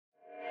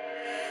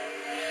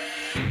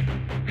It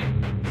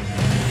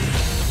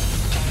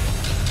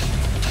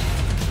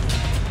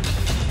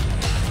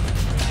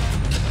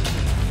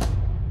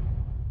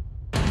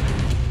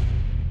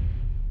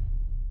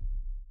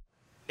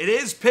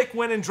is pick,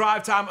 win, and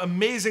drive time.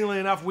 Amazingly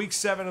enough, week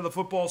 7 of the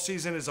football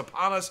season is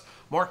upon us.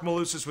 Marc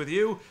Malusis with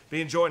you,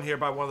 being joined here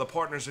by one of the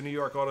partners in New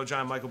York Auto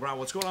Giant, Michael Brown.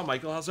 What's going on,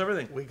 Michael? How's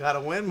everything? We got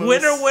to win, Moose.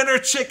 Winner, winner,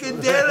 chicken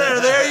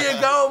dinner. There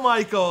you go,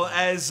 Michael.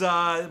 As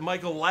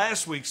Michael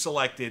last week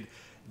selected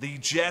the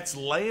Jets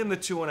laying the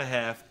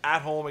 2.5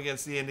 at home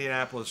against the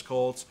Indianapolis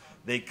Colts.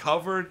 They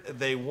covered,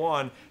 they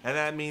won, and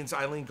that means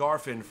Eileen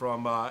Garfin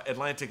from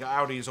Atlantic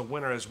Audi is a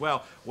winner as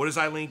well. What does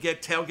Eileen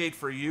get? Tailgate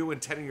for you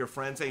and 10 of your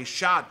friends. A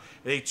shot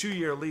at a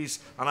 2-year lease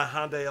on a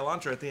Hyundai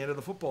Elantra at the end of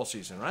the football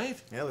season,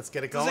 right? Yeah, let's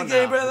get it going now.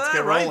 Let's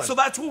get rolling. Right? So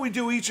that's what we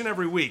do each and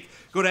every week.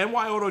 Go to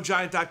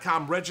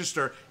nyautogiant.com,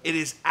 register. It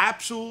is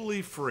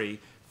absolutely free.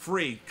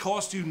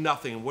 Cost you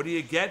nothing. What do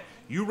you get?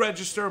 You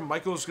register.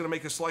 Michael's going to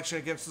make a selection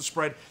against the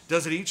spread.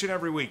 Does it each and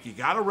every week. You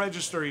got to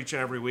register each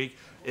and every week.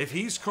 If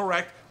he's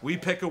correct, we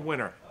pick a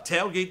winner.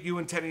 Tailgate you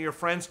and 10 of your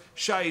friends.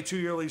 Shy a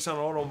 2-year lease on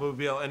an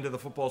automobile end of the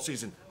football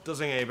season.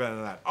 Doesn't get any better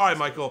than that. All right,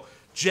 Michael.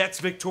 Jets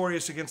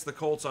victorious against the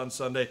Colts on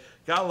Sunday.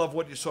 Gotta love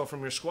what you saw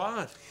from your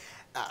squad.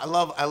 I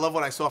love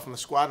what I saw from the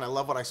squad, and I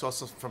love what I saw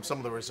from some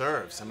of the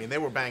reserves. I mean, they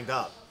were banged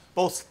up.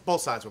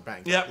 Both sides were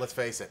banged up, let's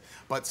face it.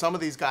 But some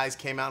of these guys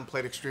came out and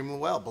played extremely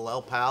well.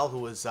 Bilal Powell, who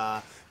was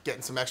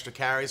getting some extra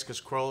carries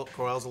because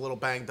Crowell's a little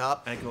banged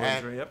up. Ankle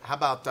injury, yep. How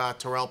about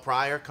Terrell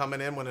Pryor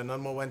coming in when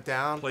Enunwa went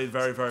down? Played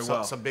very, very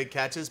well. Some big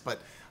catches, but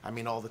I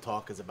mean, all the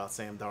talk is about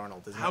Sam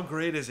Darnold, isn't it? How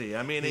great is he?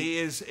 I mean, he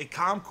is a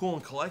calm, cool,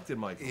 and collected,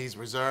 Michael. He's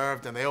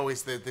reserved, and they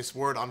always, this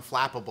word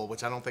unflappable,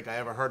 which I don't think I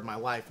ever heard in my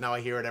life. Now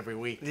I hear it every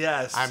week.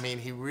 Yes. I mean,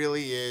 he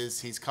really is.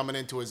 He's coming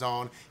into his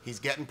own. He's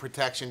getting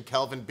protection.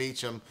 Kelvin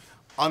Beachum,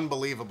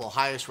 unbelievable,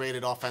 highest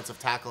rated offensive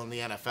tackle in the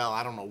NFL.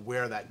 I don't know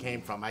where that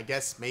came from. I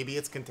guess maybe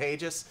it's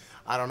contagious.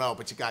 I don't know.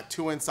 But you got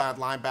 2 inside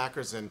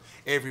linebackers and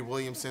Avery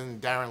Williamson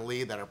and Darren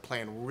Lee that are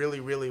playing really,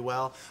 really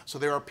well. So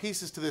there are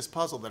pieces to this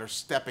puzzle that are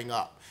stepping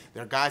up.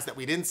 There are guys that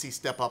we didn't see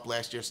step up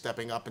last year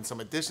stepping up, and some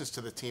additions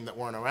to the team that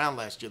weren't around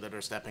last year that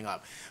are stepping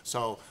up.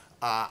 So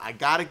I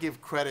got to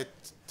give credit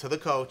to the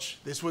coach.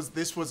 This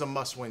was a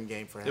must-win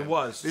game for him. It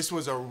was. This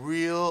was a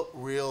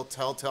real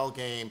telltale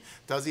game.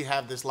 Does he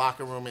have this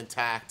locker room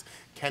intact?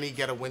 Can he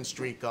get a win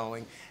streak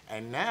going?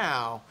 And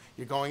now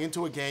you're going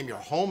into a game. You're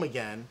home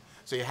again.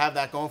 So you have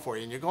that going for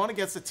you. And you're going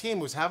against a team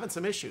who's having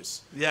some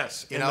issues.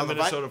 Yes, the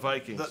Minnesota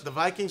Vikings. The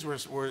Vikings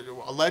were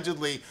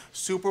allegedly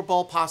Super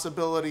Bowl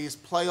possibilities,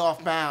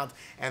 playoff bound,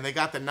 and they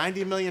got the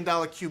 $90 million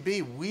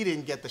QB we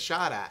didn't get the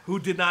shot at. Who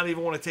did not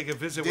even want to take a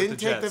visit with the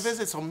Jets. Didn't take the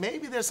visit. So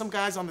maybe there's some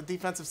guys on the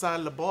defensive side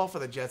of the ball for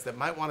the Jets that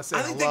might want to say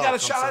hello. I think they got a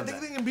shot. Sunday. I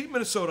think they can beat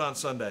Minnesota on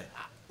Sunday.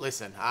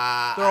 Listen, they're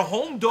a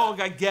home dog,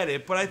 I get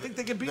it, but I think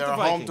they can beat the Vikings.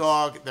 They're a home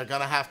dog. They're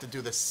going to have to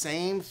do the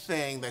same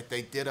thing that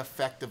they did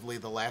effectively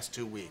the last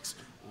 2 weeks.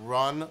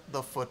 Run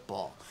the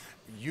football.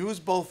 Use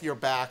both your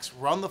backs,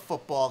 run the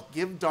football,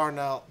 give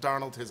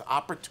Darnold his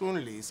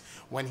opportunities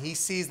when he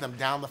sees them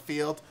down the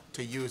field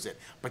to use it.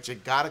 But you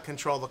got to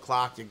control the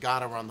clock. You got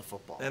to run the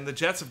football. And the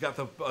Jets have got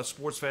the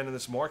sports fan in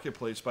this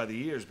marketplace by the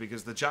years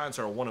because the Giants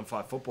are a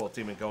 1-5 football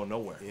team and going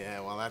nowhere.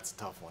 Yeah, well, that's a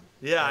tough one.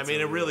 Yeah, I mean,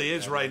 it really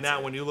is right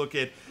now when you look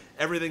at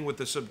everything with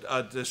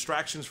the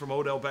distractions from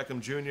Odell Beckham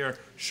Jr.,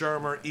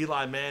 Shermer,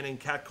 Eli Manning,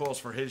 catcalls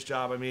for his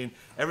job. I mean,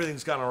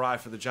 everything's gone awry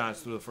for the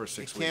Giants through the first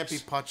 6 weeks. You can't be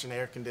punching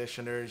air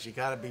conditioners. You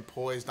got to be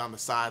poised on the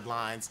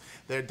sidelines.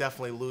 They're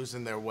definitely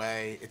losing their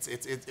way.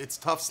 It's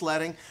tough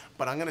sledding,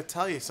 but I'm going to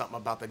tell you something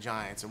about the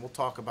Giants, and we'll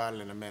talk about it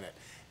in a minute.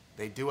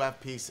 They do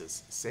have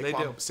pieces.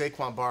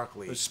 Saquon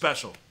Barkley. It's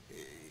special.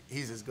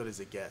 He's as good as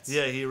it gets.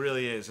 Yeah, he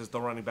really is as the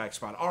running back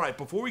spot. All right,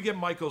 before we get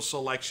Michael's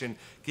selection,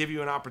 give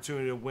you an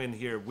opportunity to win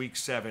here week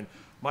 7.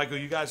 Michael,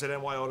 you guys at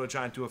NY Auto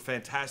Giant do a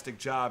fantastic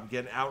job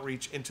getting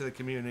outreach into the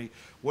community.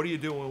 What are you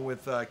doing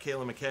with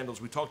Kayla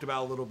McCandles? We talked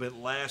about it a little bit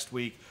last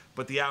week,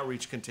 but the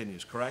outreach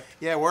continues, correct?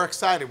 Yeah, we're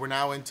excited. We're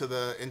now into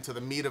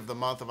the meat of the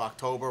month of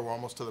October. We're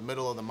almost to the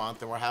middle of the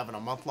month, and we're having a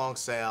month-long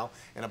sale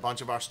in a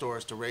bunch of our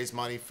stores to raise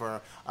money for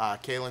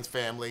Kaylin's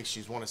family.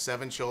 She's one of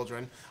 7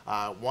 children,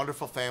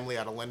 wonderful family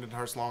out of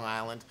Lindenhurst, Long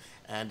Island,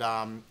 and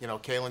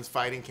Kaylin's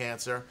fighting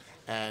cancer,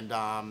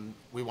 and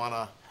we want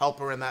to help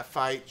her in that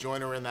fight,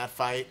 join her in that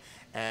fight,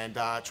 and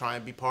try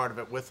and be part of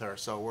it with her.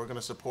 So we're going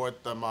to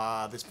support them,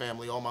 this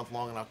family all month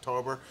long in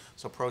October.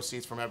 So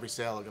proceeds from every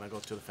sale are going to go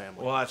to the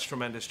family. Well, that's a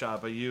tremendous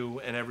job by you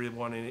and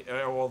everyone,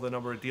 all the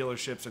number of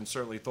dealerships, and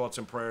certainly thoughts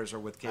and prayers are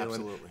with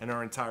Kaylin and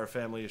her entire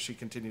family as she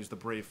continues the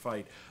brave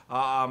fight.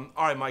 All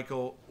right,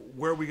 Michael,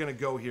 where are we going to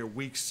go here,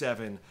 week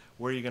 7?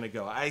 Where are you going to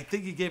go? I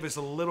think you gave us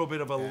a little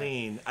bit of a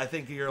lean. I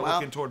think you're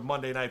looking toward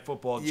Monday Night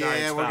Football, Giants,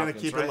 Giants, we're going to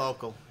keep it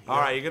local. All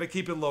right, you're going to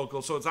keep it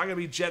local. So it's not going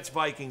to be Jets,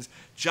 Vikings.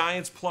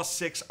 Giants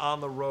 +6 on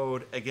the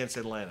road against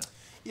Atlanta.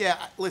 Yeah,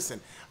 listen,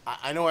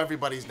 I know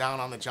everybody's down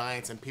on the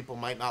Giants, and people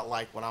might not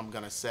like what I'm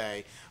going to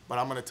say, but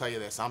I'm going to tell you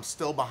this. I'm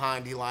still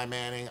behind Eli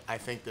Manning. I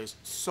think there's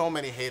so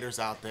many haters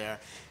out there.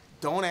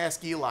 don't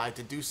ask Eli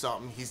to do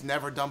something he's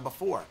never done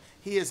before.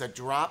 He is a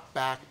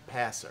drop-back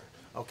passer.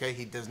 Okay,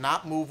 he does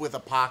not move with a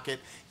pocket.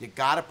 You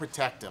got to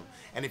protect him.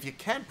 And if you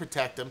can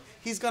protect him,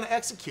 he's going to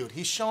execute.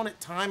 He's shown it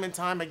time and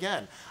time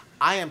again.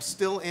 I am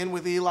still in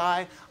with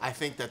Eli. I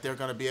think that they're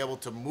going to be able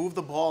to move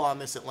the ball on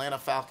this Atlanta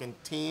Falcon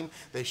team.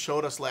 They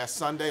showed us last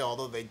Sunday,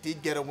 although they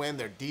did get a win,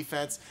 their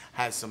defense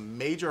has some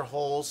major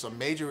holes, some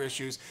major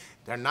issues.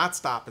 They're not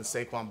stopping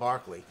Saquon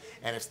Barkley.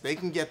 And if they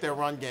can get their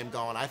run game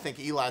going, I think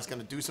Eli's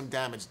going to do some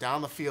damage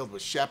down the field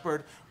with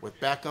Shepard, with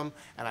Beckham,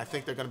 and I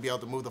think they're going to be able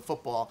to move the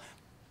football.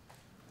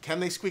 Can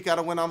they squeak out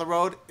a win on the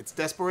road? It's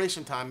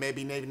desperation time,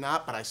 maybe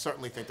not, but I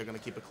certainly think they're going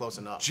to keep it close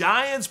enough.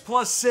 Giants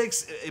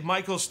 +6.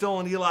 Michael's still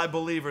an Eli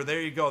believer. There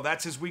you go.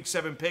 That's his Week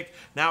 7 pick.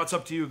 Now it's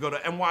up to you. Go to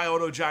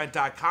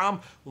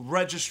nyautogiant.com,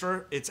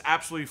 register. It's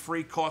absolutely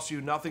free, costs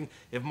you nothing.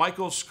 If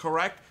Michael's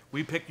correct,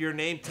 we pick your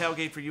name,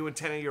 tailgate for you and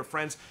 10 of your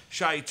friends.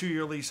 Shy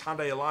 2-year lease,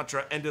 Hyundai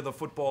Elantra, end of the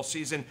football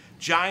season.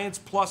 Giants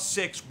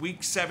 +6,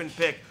 Week 7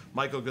 pick.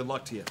 Michael, good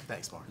luck to you.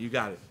 Thanks, Mark. You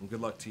got it, and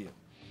good luck to you.